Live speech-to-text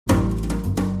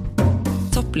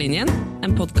Topplinjen,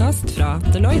 en podcast fra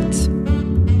Deloitte.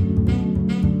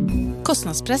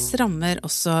 Kostnadspress rammer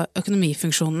også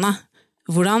økonomifunksjonene.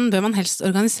 Hvordan bør man helst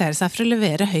organisere seg for å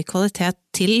levere høy kvalitet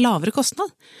til lavere kostnad?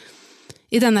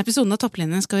 I denne episoden av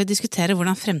Topplinjen skal vi diskutere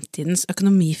hvordan fremtidens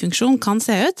økonomifunksjon kan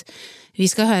se ut. Vi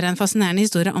skal høre en fascinerende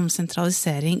historie om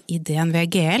sentralisering i DNV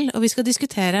GL, og vi skal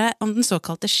diskutere om den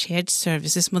såkalte Shared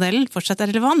Services-modellen fortsatt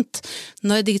er relevant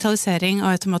når digitalisering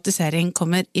og automatisering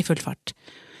kommer i full fart.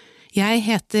 Jeg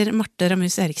heter Marte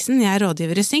Ramus Eriksen, jeg er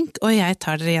rådgiver i Sync, og jeg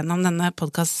tar dere gjennom denne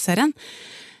podcastserien.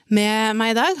 Med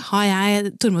meg i dag har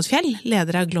jeg Tormod Fjell,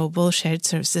 leder av Global Shared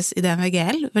Services i DNV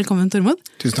GL. Velkommen, Tormod.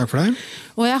 Tusen takk for det.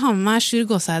 Og jeg har med meg Sjur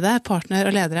Gåseide, partner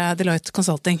og leder av Deloitte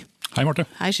Consulting. Hei, Marte.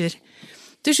 Hei, Sjur.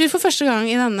 Du, Sjur, for første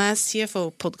gang i denne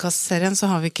CFO-podcastserien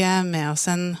så har vi ikke med oss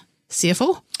en CFO.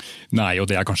 Nei, og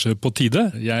det er kanskje på tide.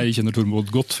 Jeg kjenner Tormod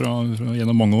godt fra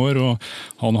gjennom mange år, og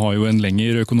han har jo en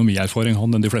lengre økonomierfaring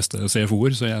enn de fleste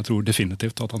CFO-er, så jeg tror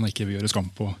definitivt at han ikke vil gjøre skam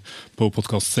på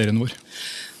podcastserien vår.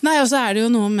 Nei, og så er det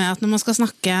jo noe med at når man skal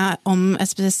snakke om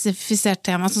et spesifisert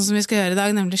tema, sånn som vi skal gjøre i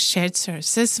dag, nemlig shared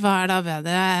services, hva er da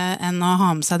bedre enn å ha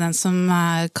med seg den som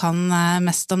kan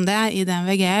mest om det i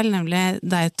DNV GL, nemlig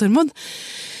deg, Tormod.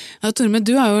 Og Tormod,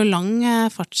 du har jo lang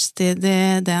fartstid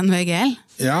i DNV GL.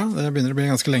 Ja, det begynner å bli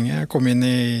ganske lenge. Jeg kom inn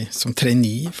som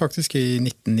trainee faktisk i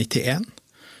 1991,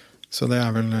 så det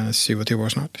er vel 27 år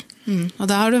snart. Og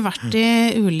da har du vært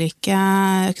i ulike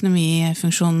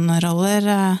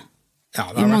økonomifunksjonroller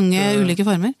i mange ulike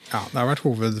former. Ja, det har vært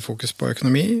hovedfokus på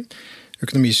økonomi.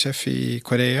 Økonomisjef i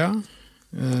Korea,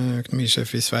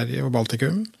 økonomisjef i Sverige og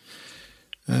Baltikum,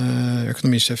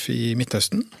 økonomisjef i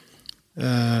Midtøsten.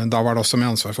 Da var det også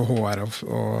med ansvar for HR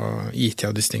og IT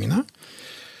og disse tingene.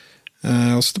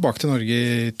 Og så tilbake til Norge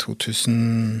i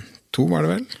 2002 var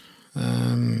det vel,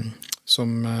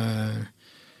 som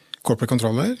corporate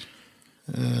controller.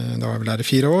 Da var jeg vel der i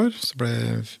 4 år, så ble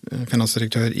jeg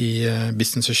finansdirektør i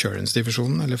Business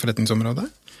Assurance-divisjonen, eller forretningsområdet,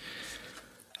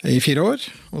 i 4 år.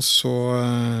 Og så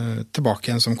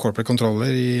tilbake igjen som corporate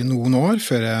controller i noen år,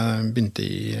 før jeg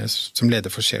begynte som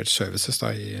leder for Shared Services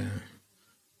da i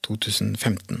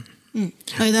 2015.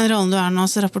 Og i den rollen du er nå,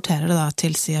 så rapporterer du da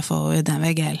til CFO i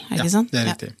DNV GL, ikke sant? Ja, det er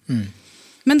riktig.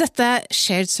 Men dette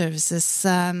shared services,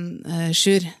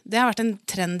 Sjur, det har vært en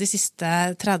trend de siste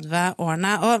 30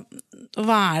 årene, og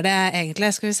hva er det egentlig?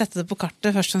 Skal vi sette det på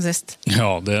kartet først som sist?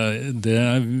 Ja,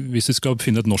 hvis vi skal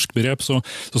finne et norsk begrep, så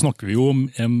snakker vi jo om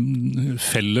en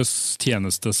felles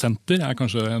tjenestesenter, er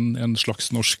kanskje en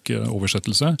slags norsk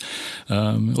oversettelse.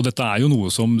 Og dette er jo noe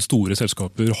som store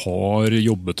selskaper har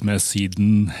jobbet med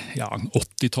siden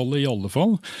 80-tallet i alle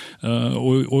fall.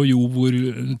 Og jo hvor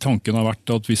tanken har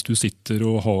vært at hvis du sitter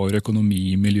og har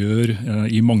økonomimiljøer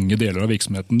i mange deler av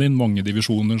virksomheten din, mange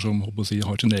divisjoner som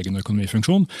har sin egen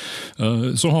økonomifunksjon,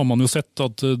 så har man jo sett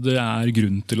at det er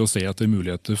grunn til å se etter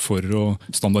muligheter for å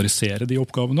standardisere de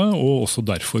oppgavene, og også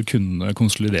derfor kunne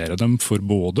konsolidere dem for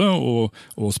både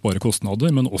å spare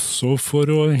kostnader, men også for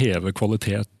å heve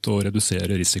kvalitet og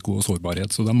redusere risiko og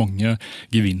sårbarhet. Så det er mange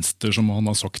gevinster som man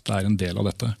har sagt er en del av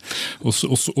dette. Og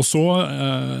så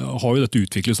har jo dette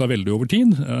utviklet seg veldig over tid.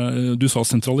 Du sa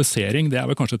sentralisering, det er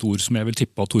vel kanskje et ord som jeg vil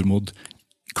tippe at Tormod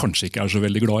kanskje ikke er så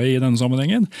veldig glad i denne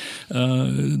sammenhengen.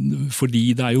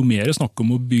 Fordi det er jo mer snakk om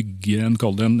å bygge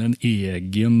en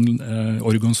egen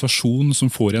organisasjon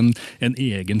som får en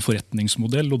egen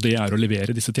forretningsmodell, og det er å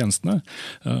levere disse tjenestene.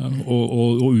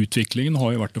 Og utviklingen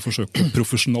har jo vært å forsøke å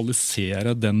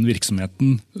profesjonalisere den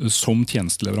virksomheten som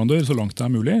tjenesteleverandør, så langt det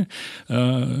er mulig.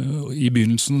 I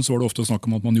begynnelsen så var det ofte snakk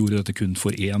om at man gjorde dette kun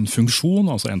for én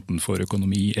funksjon, altså enten for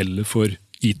økonomi eller for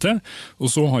IT, og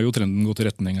så har jo trenden gått i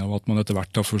retning av at man etter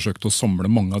hvert har forsøkt å samle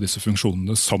mange av disse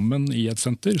funksjonene sammen i et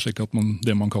senter, slik at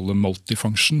det man kaller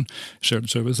multifunction shared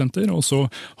service center, og så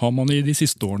har man i de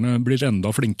siste årene blitt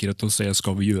enda flinkere til å se,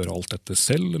 skal vi gjøre alt dette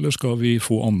selv, eller skal vi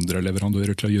få andre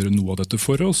leverandører til å gjøre noe av dette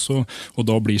for oss, og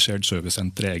da blir shared service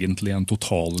center egentlig en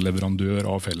total leverandør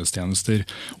av fellestjenester,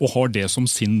 og har det som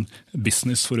sin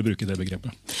business, for å bruke det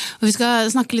begrepet. Og vi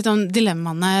skal snakke litt om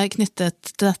dilemmaene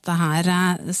knyttet til dette her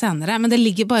senere, men det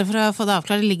ligger, bare for å få det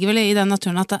avklart, det ligger vel i den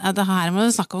naturen at det her må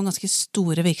vi snakke om ganske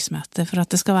store virksomheter for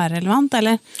at det skal være relevant,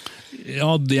 eller?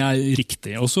 Ja, det er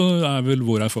riktig. Og så er vel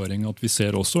vår erfaring at vi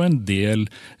ser også en del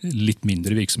litt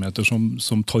mindre virksomheter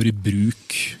som tar i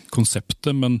bruk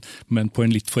konseptet, men på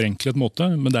en litt forenklet måte.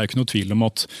 Men det er ikke noe tvil om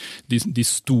at de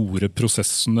store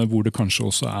prosessene hvor det kanskje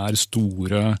også er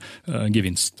store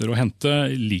gevinster å hente,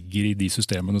 ligger i de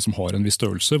systemene som har en viss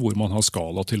størrelse, hvor man har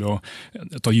skala til å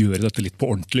gjøre dette litt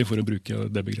på ordentlig, for å bruke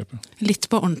det begrepet. Litt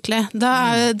på ordentlig.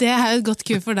 Det er et godt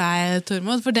kurs for deg,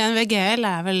 Tormod, for DNV-GL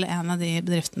er vel en av de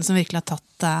bedriftene som virkelig har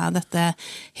tatt dette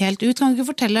helt ut. Kan du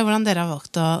ikke fortelle hvordan dere har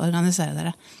valgt å organisere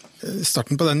dere?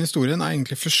 Starten på den historien er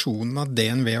egentlig fusjonen av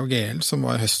DNV og GL, som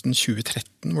var høsten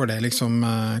 2013, hvor det liksom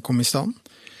kom i stand.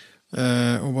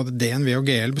 Og både DNV og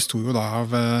GL bestod jo da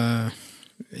av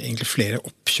egentlig flere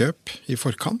oppkjøp i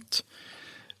forkant.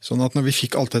 Sånn at når vi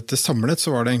fikk alt dette samlet, så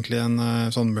var det egentlig en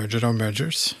sånn merger of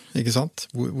mergers, ikke sant?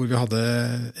 Hvor vi hadde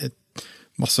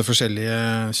masse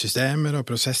forskjellige systemer og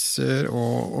prosesser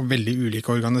og veldig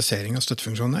ulike organisering av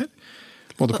støttefunksjoner.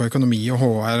 Både på økonomi og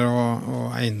HR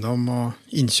og eiendom og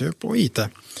innkjøp og IT.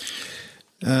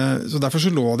 Så derfor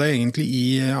så lå det egentlig i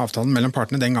avtalen mellom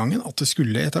partene den gangen at det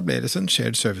skulle etableres en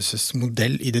shared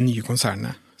services-modell i det nye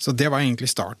konsernet. Så det var egentlig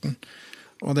starten.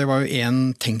 Og det var jo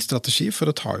en tenkt strategi for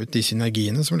å ta ut de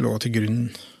synergiene som lå til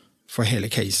grunn for hele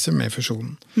caset med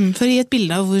fusjonen. For å gi et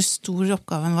bilde av hvor stor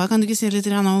oppgaven var, kan du ikke si litt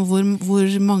om hvor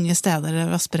mange steder det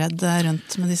var spredd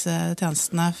rundt med disse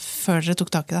tjenestene før dere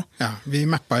tok tak i det? Ja, vi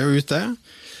mappa jo ut det,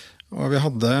 og vi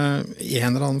hadde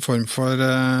en eller annen form for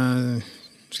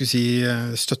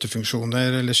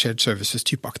støttefunksjoner eller shared services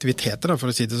type aktiviteter, for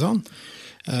å si det sånn,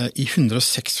 i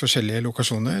 106 forskjellige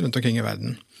lokasjoner rundt omkring i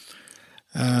verden.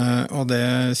 Og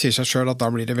det sier seg selv at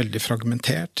da blir det veldig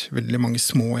fragmentert, veldig mange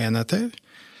små enheter.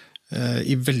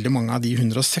 I veldig mange av de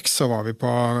 106 så var vi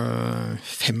på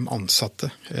 5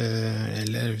 ansatte,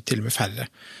 eller til og med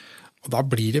færre. Og da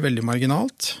blir det veldig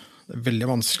marginalt. Det er veldig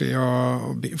vanskelig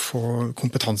å få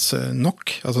kompetanse nok,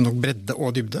 altså nok bredde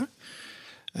og dybde.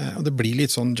 Og det blir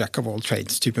litt sånn jack of all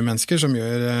trades type mennesker som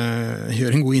gjør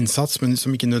en god innsats, men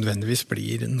som ikke nødvendigvis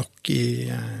blir nok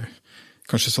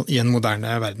kanskje sånn, i en moderne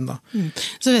verden. Da.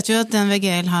 Så vet vi jo at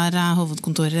DNV-GL har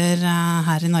hovedkontorer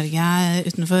her i Norge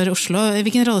utenfor Oslo.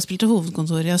 Hvilken rolle spilte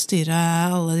hovedkontoret i å styre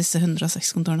alle disse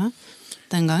 106 kontorene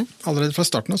den gang? Allerede fra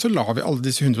starten av så la vi alle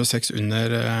disse 106 under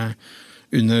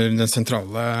den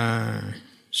sentrale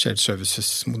shared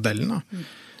services-modellen. Da.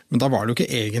 Men da var det jo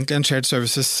ikke egentlig en shared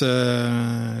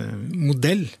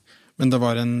services-modell, men det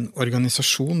var en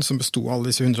organisasjon som bestod av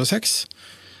alle disse 106.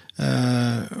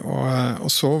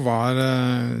 Og så var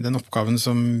den oppgaven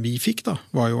som vi fikk da,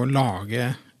 var jo å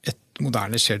lage et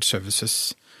moderne shared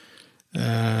services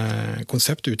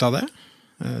konsept ut av det.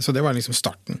 Så det var liksom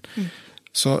starten.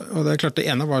 Og det er klart det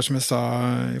ene var, som jeg sa,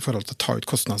 i forhold til å ta ut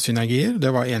kostnadssynergier.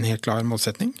 Det var en helt klar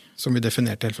målsetning, som vi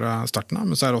definerte helt fra starten av.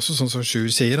 Men så er det også sånn som Sjur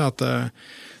sier, at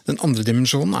den andre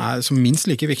dimensjonen som minst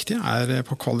like viktig, er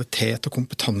på kvalitet og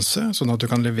kompetanse, sånn at du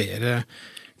kan levere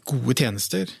gode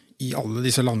tjenester i alle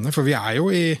disse landene, for vi er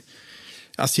jo i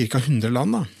cirka 100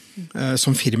 land da,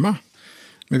 som firma.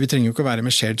 Men vi trenger jo ikke å være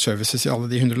med shared services i alle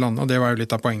de 100 landene, og det var jo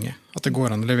litt av poenget. At det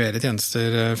går an å levere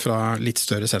tjenester fra litt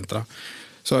større sentra.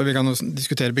 Så vi kan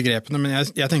diskutere begrepene, men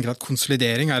jeg tenker at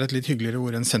konsolidering er et litt hyggeligere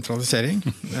ord enn sentralisering.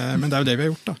 Men det er jo det vi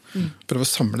har gjort da. Prøve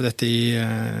å samle dette i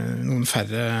noen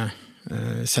færre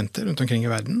senter rundt omkring i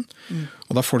verden.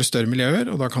 Og da får du større miljøer,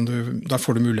 og da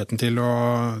får du muligheten til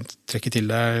å trekke til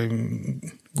deg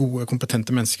gode,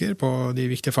 kompetente mennesker på de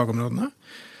viktige fagområdene,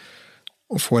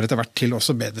 og får etter hvert til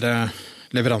også bedre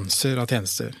leveranser av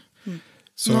tjenester.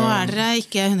 Så, nå er dere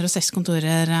ikke 106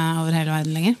 kontorer over hele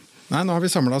verden lenger? Nei, nå har vi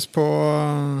samlet oss på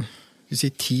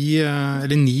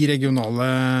 9 regionale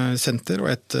senter,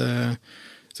 og et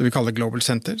som vi kaller Global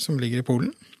Center, som ligger i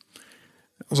Polen.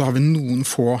 Og så har vi noen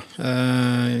få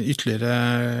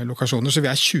ytterligere lokasjoner, så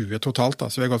vi er 20 totalt. Da.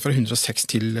 Så vi har gått fra 106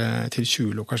 til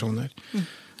 20 lokasjoner.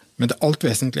 Men det alt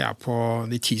vesentlige er på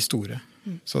de 10 store.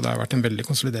 Så det har vært en veldig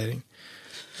konsolidering.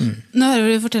 Nå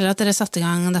hører vi fortelle at dere satte i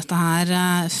gang dette her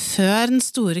før den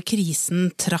store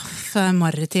krisen traff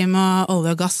maritim og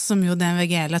olje og gass, som jo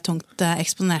DNV-GL er tungt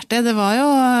eksponert i. Det var jo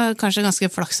kanskje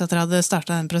ganske flaks at dere hadde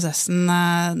startet den prosessen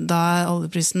da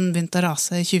oljeprisen begynte å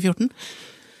rase i 2014?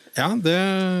 Ja,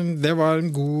 det var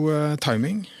en god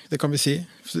timing, det kan vi si.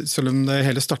 Selv om det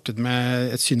hele startet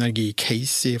med et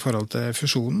synergicase i forhold til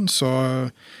fusjonen, så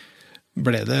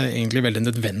ble det egentlig veldig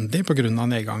nødvendig på grunn av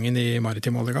nedgangen i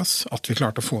maritim olje og gass, at vi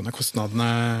klarte å få ned kostnadene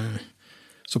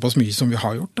såpass mye som vi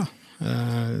har gjort. Da.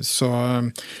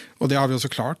 Og det har vi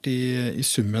også klart. I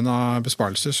summen av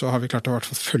besparelser så har vi klart å i hvert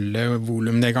fall følge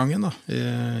volumnedgangen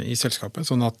i selskapet,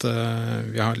 sånn at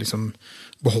vi har liksom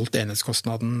beholdt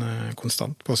enhetskostnaden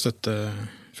konstant på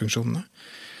støttefunksjonene.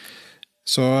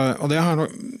 Og det har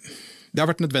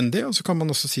vært nødvendig, og så kan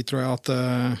man også si, tror jeg, at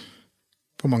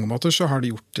på mange måter så har det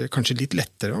gjort det kanskje litt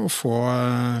lettere å få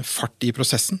fart i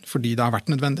prosessen, fordi det har vært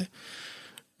nødvendig.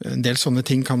 En del sånne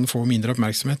ting kan få mindre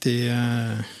oppmerksomhet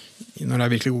når det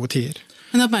er virkelig gode tider.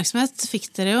 Men oppmerksomhet fikk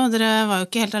dere jo. Dere var jo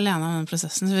ikke helt alene om den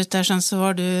prosessen. Så vidt jeg skjønner, så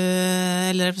var du,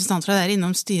 eller representant fra dere,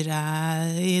 innom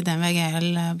styret i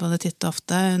DNV-GL både titt og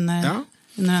ofte under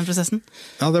den prosessen?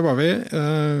 Ja, det var vi.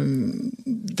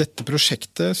 Dette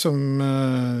prosjektet som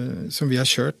vi har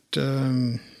kjørt,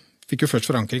 fikk jo først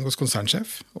forankring hos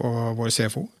konsernsjef og vår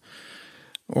CFO.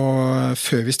 Og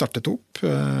før vi startet opp,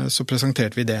 så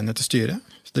presenterte vi ideene til styret.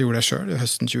 Så det gjorde jeg selv i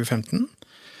høsten 2015.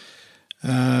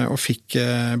 Og fikk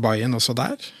buy-in også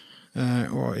der.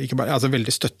 Og ikke bare, altså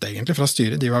veldig støtte egentlig fra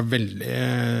styret. De var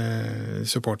veldig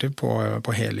supportive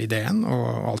på hele ideen og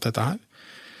alt dette her.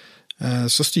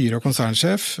 Så styret og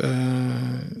konsernsjef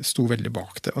sto veldig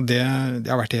bak det, og det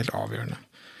har vært helt avgjørende.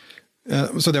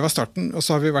 Så det var starten, og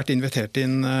så har vi vært invitert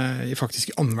inn i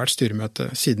faktisk annethvert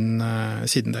styremøte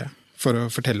siden det, for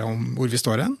å fortelle om hvor vi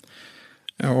står hen,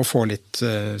 og få litt,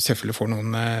 selvfølgelig få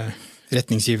noen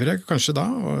retningsgivere kanskje da,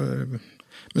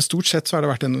 men stort sett så har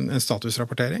det vært en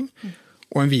statusrapportering,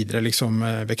 og en videre liksom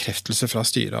bekreftelse fra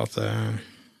styret at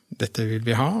dette vil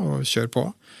vi ha, og kjør på.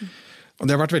 Og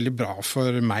det har vært veldig bra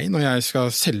for meg når jeg skal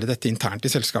selge dette internt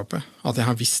i selskapet, at jeg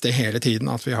har visst det hele tiden,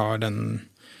 at vi har den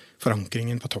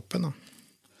forankringen på toppen. Da.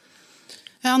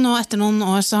 Ja, nå etter noen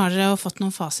år så har dere jo fått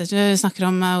noen fasit. Vi snakker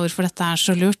om hvorfor dette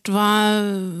så lurt.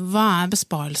 Hva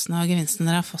besparelsene og gevinstene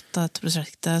dere har fått av dette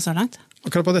prosjektet så langt?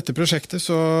 Akkurat på dette prosjektet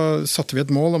så satte vi et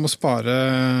mål om å spare,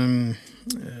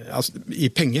 altså,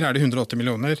 i penger det 180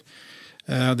 millioner.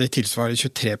 Det tilsvarer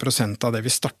 23% av det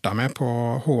vi startet med på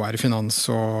HR, finans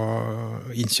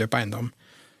og innkjøp av eiendom.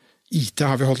 IT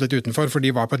har vi holdt litt utenfor, for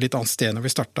de var på et litt annet sted når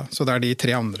vi startet. Så det de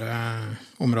 3 andre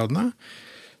områdene.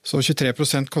 Så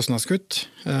 23% kostnadskutt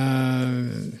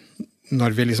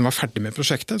når vi liksom var ferdig med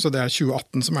prosjektet, så det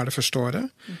 2018 som det første året.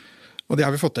 Og det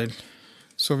har vi fått til.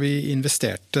 Så vi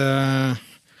investerte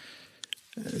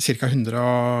ca.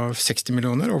 160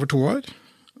 millioner over 2 år,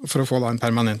 for å få da en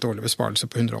permanent årlig besparelse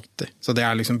på 180. Så det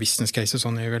liksom business case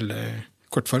sånn i veldig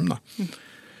kort form da.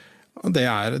 Og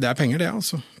det penger det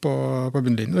altså, på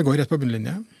bunnlinjen. Det går rett på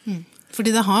bunnlinje.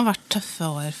 Fordi det har vært tøffe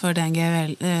år for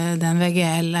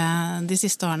DNV-GL de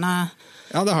siste årene.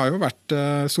 Ja, det har jo vært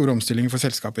store omstillinger for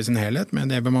selskapet i sin helhet,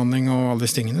 med nedbemanning og alle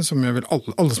disse tingene, som jeg vel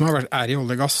alle som i olje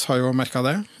og gass har jo merket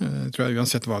det. Tror jeg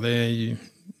uansett hva de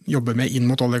jobber med inn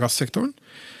mot olje- og gassektoren.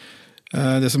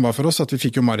 Det som var for oss, at vi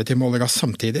fikk jo maritim olje og gass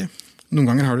samtidig. Noen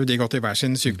ganger har de gått i hver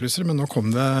sin sykluser, men nå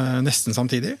kom det nesten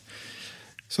samtidig.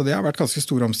 Så det har vært ganske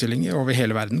store omstillinger over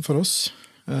hele verden for oss.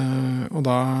 Og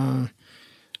da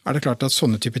det klart at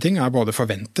sånne type ting både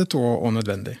forventet og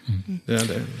nødvendig.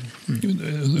 Det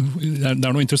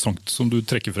noe interessant som du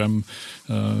trekker frem,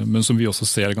 men som vi også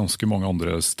ser ganske mange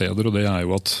andre steder, og det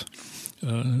jo at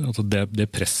det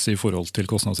presset i forhold til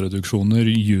kostnadsreduksjoner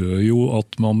gjør jo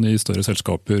at man i større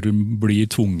selskaper blir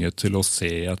tvunget til å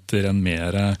se etter en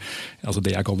mer, altså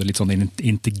det jeg kaller litt sånn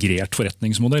integrert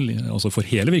forretningsmodell, altså for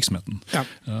hele virksomheten. Ja.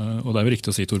 Og det jo riktig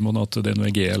å si, Tormod, at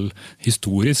DNV-GL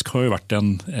historisk har jo vært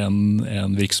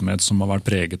en virksomhet som har vært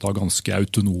preget av ganske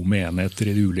autonome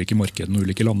enheter i de ulike markedene og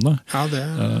ulike landene. Ja,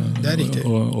 det riktig.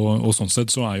 Og sånn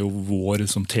sett så jo vår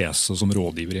som tese som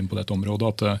rådgiver inn på dette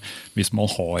området, at hvis man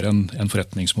har en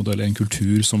forretningsmodell, en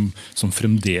kultur som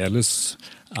fremdeles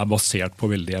basert på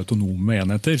veldig autonome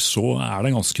enheter, så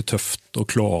det ganske tøft å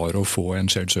klare å få en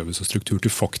shared service-struktur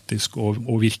til faktisk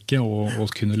å virke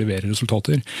og kunne levere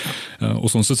resultater.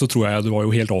 Og sånn sett så tror jeg det var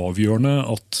jo helt avgjørende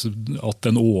at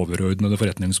den overordnede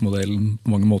forretningsmodellen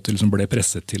på mange måter liksom ble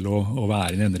presset til å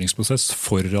være en endringsprosess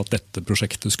for at dette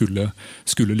prosjektet skulle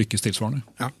lykkes tilsvarende.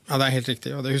 Ja, det helt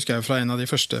riktig, og det husker jeg fra en av de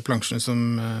første plansjene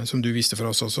som du viste for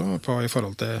oss også, i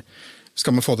forhold til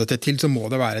skal man få det til, så må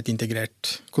det være et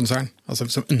integrert konsern, altså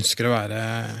som ønsker å være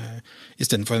i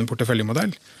stedet for en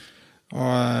porteføljemodell.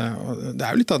 Og det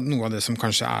jo litt av noe av det som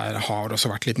kanskje har også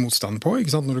vært litt motstand på,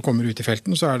 ikke sant? Når du kommer ut i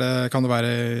felten, så kan det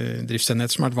være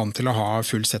driftsenheter som vant til å ha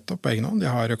full setup på egen hånd. De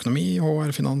har økonomi,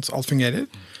 HR, finans, alt fungerer.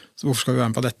 Så hvorfor skal vi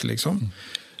være med på dette, liksom?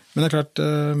 Men det klart,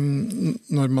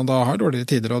 når man da har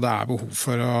dårligere tider, og det behov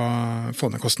for å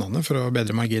få ned kostnadene for å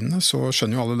bedre marginene, så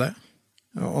skjønner jo alle det.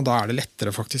 Og da det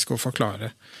lettere faktisk å forklare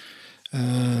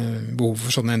behovet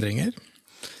for sånne endringer.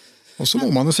 Og så må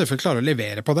man jo selvfølgelig klare å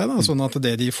levere på det, da, sånn at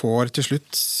det de får til slutt,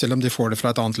 selv om de får det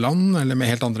fra et annet land, eller med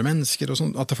helt andre mennesker, og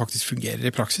sånn, at det faktisk fungerer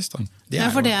i praksis. Da.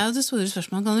 For det jo det store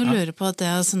spørsmålet. Kan du lure på at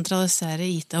det å sentralisere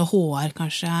IT og HR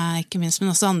kanskje, ikke minst,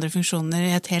 men også andre funksjoner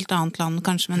i et helt annet land,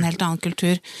 kanskje med en helt annen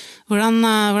kultur. Hvordan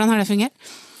har det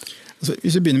fungert? Altså,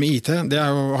 hvis vi begynner med IT, det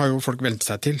har jo folk vent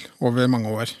seg til over mange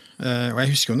år. Og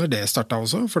jeg husker jo når det startet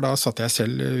også, for da satt jeg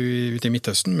selv ute i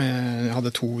Midtøsten jeg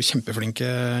hadde 2 kjempeflinke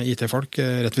IT-folk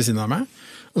rett ved siden av meg,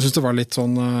 og syntes det var litt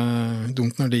sånn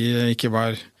dumt når de ikke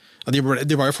var Ja,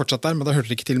 de var jo fortsatt der, men da hørte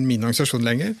de ikke til min organisasjon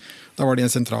lenger. Da var de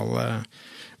en sentral...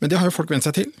 Men det har jo folk vent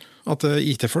seg til, at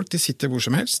IT-folk de sitter hvor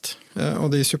som helst, og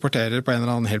de supporterer på en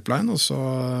eller annen helpline, og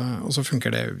så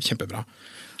funker det kjempebra.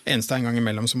 Eneste en gang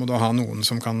imellom så må du ha noen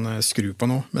som kan skru på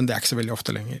noe, men det er ikke så veldig ofte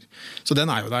lenger. Så den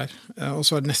er jo der. Og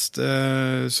så det neste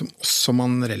som også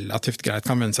man relativt greit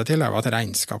kan vende seg til, er jo at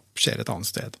regnskap skjer et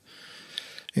annet sted.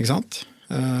 Ikke sant?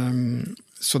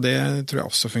 Så det tror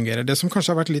jeg også fungerer. Det som kanskje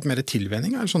har vært litt mer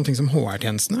tilvenning er sånne ting som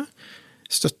HR-tjenestene.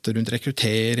 Støtte rundt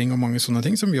rekruttering og mange sånne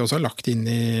ting, som vi også har lagt inn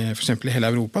i, for eksempel i hele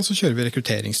Europa, så kjører vi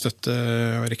rekrutteringsstøtte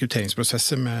og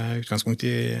rekrutteringsprosesser med utgangspunkt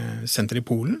i senter i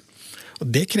Polen. Og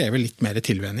det krever litt mer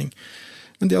tilvenning.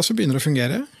 Men det også begynner å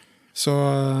fungere.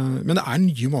 Men det er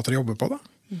nye måter å jobbe på da.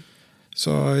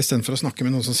 Så i stedet for å snakke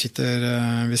med noen som sitter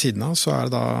ved siden av, så er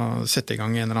det da sette i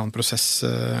gang en eller annen prosess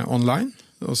online,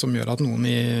 og som gjør at noen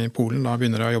i Polen da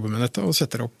begynner å jobbe med dette, og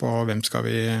setter opp på hvem skal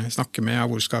vi snakke med, og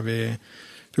hvor skal vi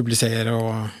publisere,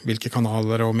 og hvilke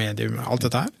kanaler og medier, alt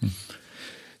dette her.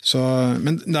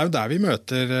 Men det er jo der vi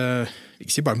møter,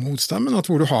 ikke si bare motstand, men at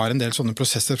hvor du har en del sånne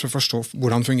prosesser for å forstå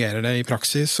hvordan fungerer det i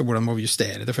praksis, og hvordan må vi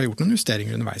justere det, for jeg har gjort noen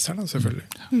justeringer underveis her da, selvfølgelig.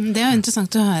 Det er jo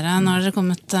interessant å høre når dere er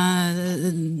kommet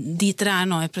dit dere er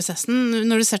nå i prosessen.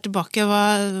 Når du ser tilbake,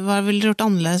 hva ville dere gjort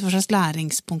annerledes, hva slags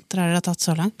læringspunkter har dere tatt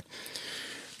så langt?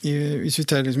 Hvis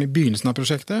vi tar liksom i begynnelsen av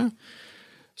prosjektet,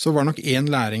 så var nok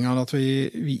en læring av at vi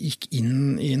gikk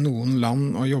inn i noen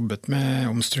land og jobbet med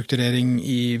omstrukturering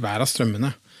i hver av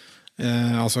strømmene.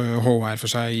 Altså HR for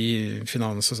seg i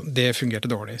finans, det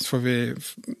fungerte dårlig. For I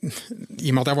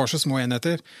og med at jeg var så små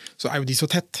enheter, så er jo de så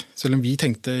tett. Selv om vi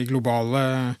tenkte globale,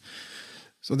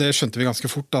 så det skjønte vi ganske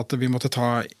fort at vi måtte ta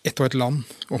ett og et land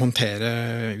og håndtere,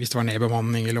 hvis det var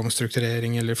nedbemanning eller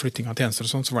omstrukturering eller flytting av tjenester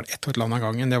og sånn, så var det ett og et land av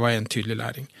gangen. Det var en tydelig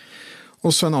læring.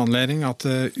 Også en annen læring at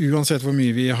uansett hvor mye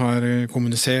vi har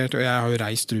kommunisert, og jeg har jo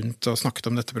reist rundt og snakket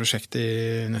om dette prosjektet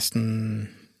i nesten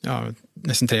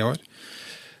 3 år,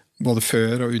 både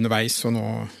før og underveis og nå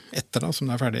etter da, som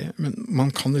det er ferdig, men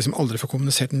man kan liksom aldri få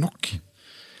kommunisert nok.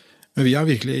 Men vi har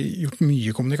virkelig gjort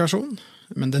mye kommunikasjon,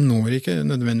 men det når ikke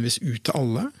nødvendigvis ut til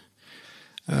alle.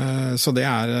 Så det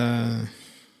er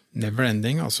never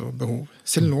ending, altså behov.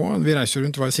 Selv nå, vi reiser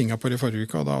rundt, var i Singapore i forrige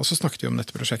uke, og da også snakket vi om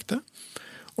dette prosjektet.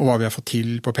 Og hva vi har fått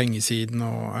til på pengesiden,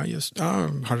 og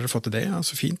har dere fått til det? Ja,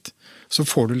 så fint. Så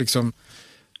får du liksom...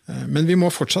 Men vi må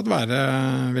fortsatt være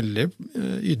veldig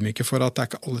ydmyke for at det er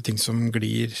ikke alle ting som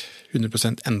glir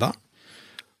 100% enda.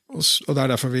 Og det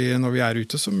er derfor når vi er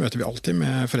ute, så møter vi alltid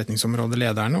med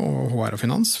forretningsområdelederne og HR og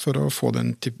finans for å få den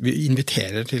vi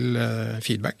inviterer til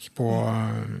feedback på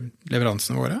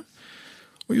leveransene våre,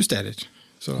 og justerer.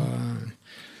 Så...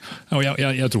 Ja,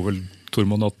 jeg tror vel,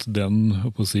 Tormod, at den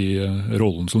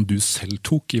rollen som du selv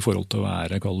tok i forhold til å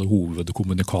være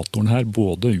hovedkommunikatoren her,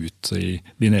 både ut i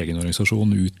din egen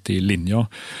organisasjon, ut i linja,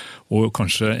 og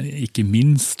kanskje ikke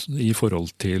minst i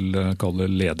forhold til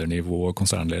ledernivå,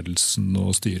 konsernledelsen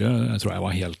og styret, jeg tror jeg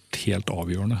var helt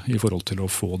avgjørende i forhold til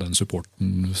å få den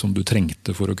supporten som du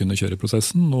trengte for å kunne kjøre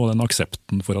prosessen, og den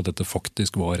aksepten for at dette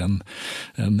faktisk var en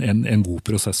god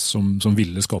prosess som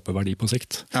ville skape verdi på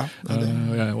sikt. Ja,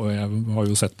 og jeg har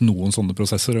jo sett noen sånne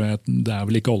prosesser, og det er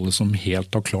vel ikke alle som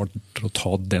helt har klart å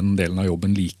ta den delen av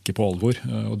jobben like på alvor,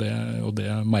 og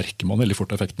det merker man veldig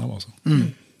fort effekten av. Altså.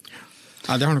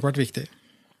 Ja, det har nok vært viktig.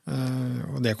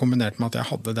 Og det kombinert med at jeg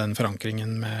hadde den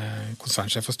forankringen med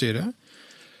konsernsjef og styre,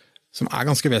 som er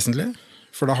ganske vesentlig,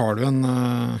 for da har du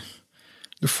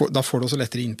da får du også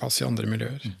lettere innpass i andre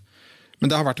miljøer. Men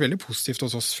det har vært veldig positivt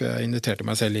hos oss, for jeg inviterte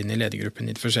meg selv inn i ledergruppen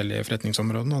i de forskjellige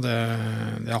forretningsområdene, og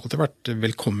det har alltid vært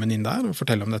velkommen inn der og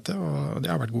fortelle om dette, og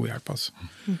det har vært god hjelp. Altså.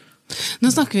 Nå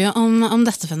snakker vi om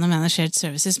dette fenomenet shared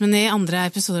services, men i andre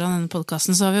episoder av denne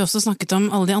podcasten så har vi også snakket om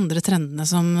alle de andre trendene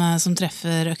som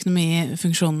treffer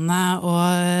økonomifunksjonene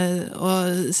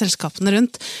og selskapene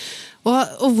rundt.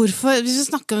 Og hvorfor, hvis vi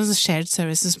snakker om shared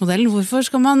services-modellen, hvorfor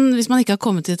skal man, hvis man ikke har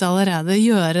kommet dit allerede,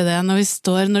 gjøre det når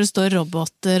det står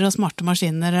roboter og smarte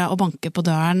maskiner og banker på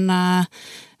døren?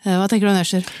 Hva tenker du om det,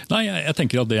 Øystein? Nei, jeg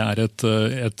tenker at det er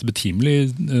et betimelig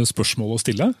spørsmål å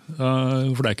stille.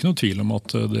 For det er ikke noe tvil om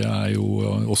at det er jo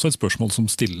også et spørsmål som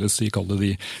stilles i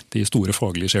de store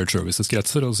faglige shared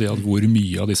services-kretser, og si at hvor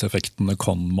mye av disse effektene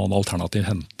kan man alternativt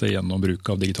hente gjennom bruk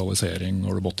av digitalisering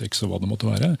og robotics og hva det måtte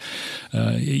være.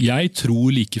 Jeg tror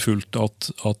like fullt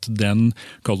at den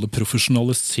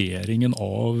profesjonaliseringen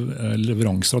av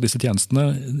leveranser av disse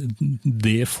tjenestene,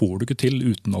 det får du ikke til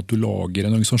uten at du lager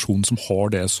en organisasjon som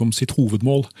har det som sitt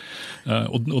hovedmål,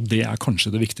 og det er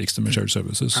kanskje det viktigste med shared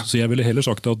services. Så jeg ville heller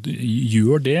sagt at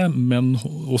gjør det,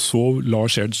 og så la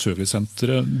shared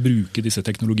service-sentre bruke disse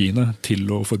teknologiene til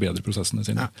å forbedre prosessene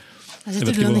sine. Ja. Jeg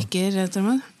sitter du og nikker,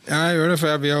 Tormod? Ja, jeg gjør det,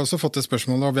 for vi har også fått det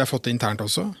spørsmålet, og vi har fått det internt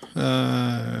også.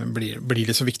 Blir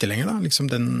det så viktig lenger da? Liksom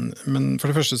men for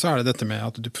det første så er det dette med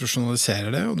at du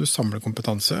profesjonaliserer det, og du samler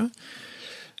kompetanse.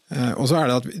 Og så er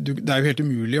det at det er jo helt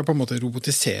umulig å på en måte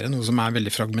robotisere noe som er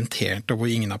veldig fragmentert, og hvor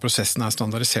ingen av prosessene er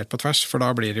standardisert på tvers, for da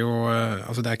blir det jo,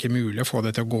 altså det er ikke mulig å få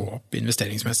det til å gå opp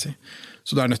investeringsmessig.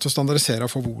 Så du er nødt til å standardisere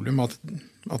og få volum, at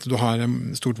du har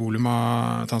stort volum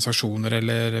av transaksjoner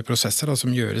eller prosesser da,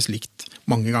 som gjøres likt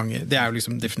mange ganger. Det er jo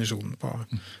liksom definisjonen på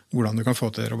hvordan du kan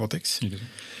få til robotics.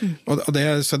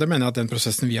 Så det mener jeg at den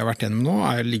prosessen vi har vært gjennom nå,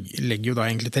 legger jo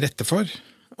da egentlig til rette for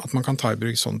at man kan ta i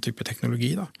bruk sånn type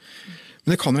teknologi da.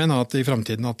 Men det kan jo hende at i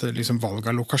fremtiden at liksom valg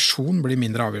av lokasjon blir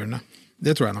mindre avgjørende.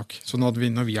 Det tror jeg nok. Så når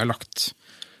vi har lagt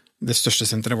det største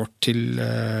senteret vårt til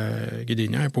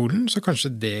Gdynia i Polen, så kanskje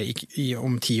det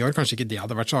om 10 år kanskje ikke det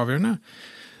hadde vært så avgjørende.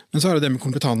 Men så er det det med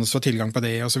kompetanse og tilgang på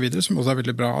det og så videre, som også er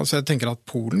veldig bra. Så jeg tenker at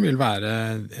Polen vil være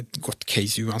et godt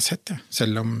case uansett, ja.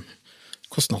 Selv om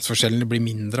kostnadsforskjellene blir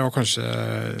mindre, og kanskje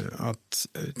at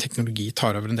teknologi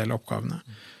tar over en del av oppgavene.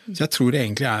 Så jeg tror det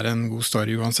egentlig er en god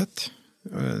story uansett.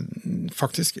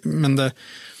 Faktisk, men det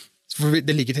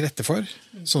ligger til rette for,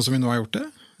 sånn som vi nå har gjort det.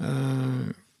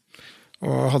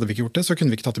 Og hadde vi ikke gjort det, så kunne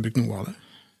vi ikke tatt i bruk noe av det.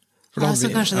 Så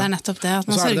kanskje det er nettopp det, at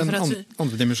man sørger for at... Så er det den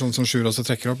andre dimensjonen som Sjur også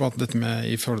trekker opp, at dette med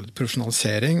i forhold til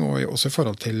profesjonalisering, og også i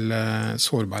forhold til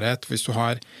sårbarhet, hvis du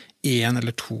har 1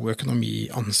 eller 2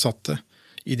 økonomiansatte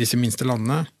i disse minste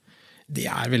landene, det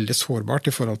er veldig sårbart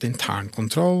i forhold til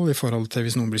internkontroll, i forhold til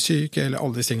hvis noen blir syke, eller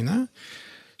alle disse tingene.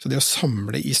 Så det å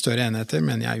samle i større enheter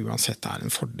mener jeg uansett er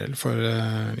en fordel for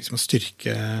liksom, å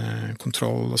styrke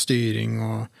kontroll og styring,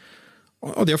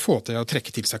 og det å få til å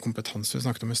trekke til seg kompetanse vi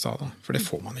snakket om i stedet, for det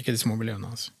får man ikke i de små miljøene.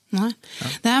 Altså. Nei. Ja.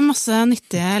 Det er masse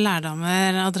nyttige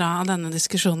lærdommer å dra av denne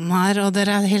diskusjonen her, og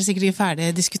dere er helt sikkert ikke ferdig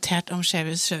diskutert om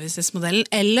Shavius Services-modellen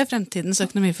eller fremtidens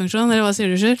økonomifunksjon, eller hva sier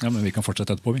du, Sjur? Ja, men vi kan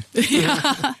fortsette etterpå, vi. Ja.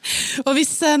 Og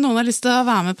hvis noen har lyst til å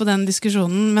være med på den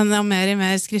diskusjonen, men mer i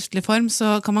mer skriftlig form,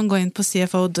 så kan man gå inn på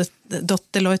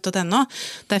cfo.deloitte.no.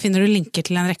 Der finner du linker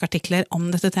til en rekke artikler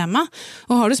om dette temaet.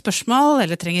 Og har du spørsmål,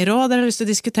 eller trenger råd, eller har lyst til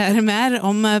å diskutere mer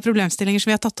om problemstillinger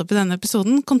som vi har tatt opp i denne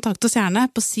episoden, kontakt oss gjerne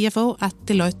på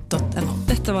cfo@deloitte.no.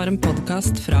 Dette var en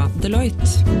podcast fra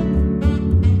Deloitte.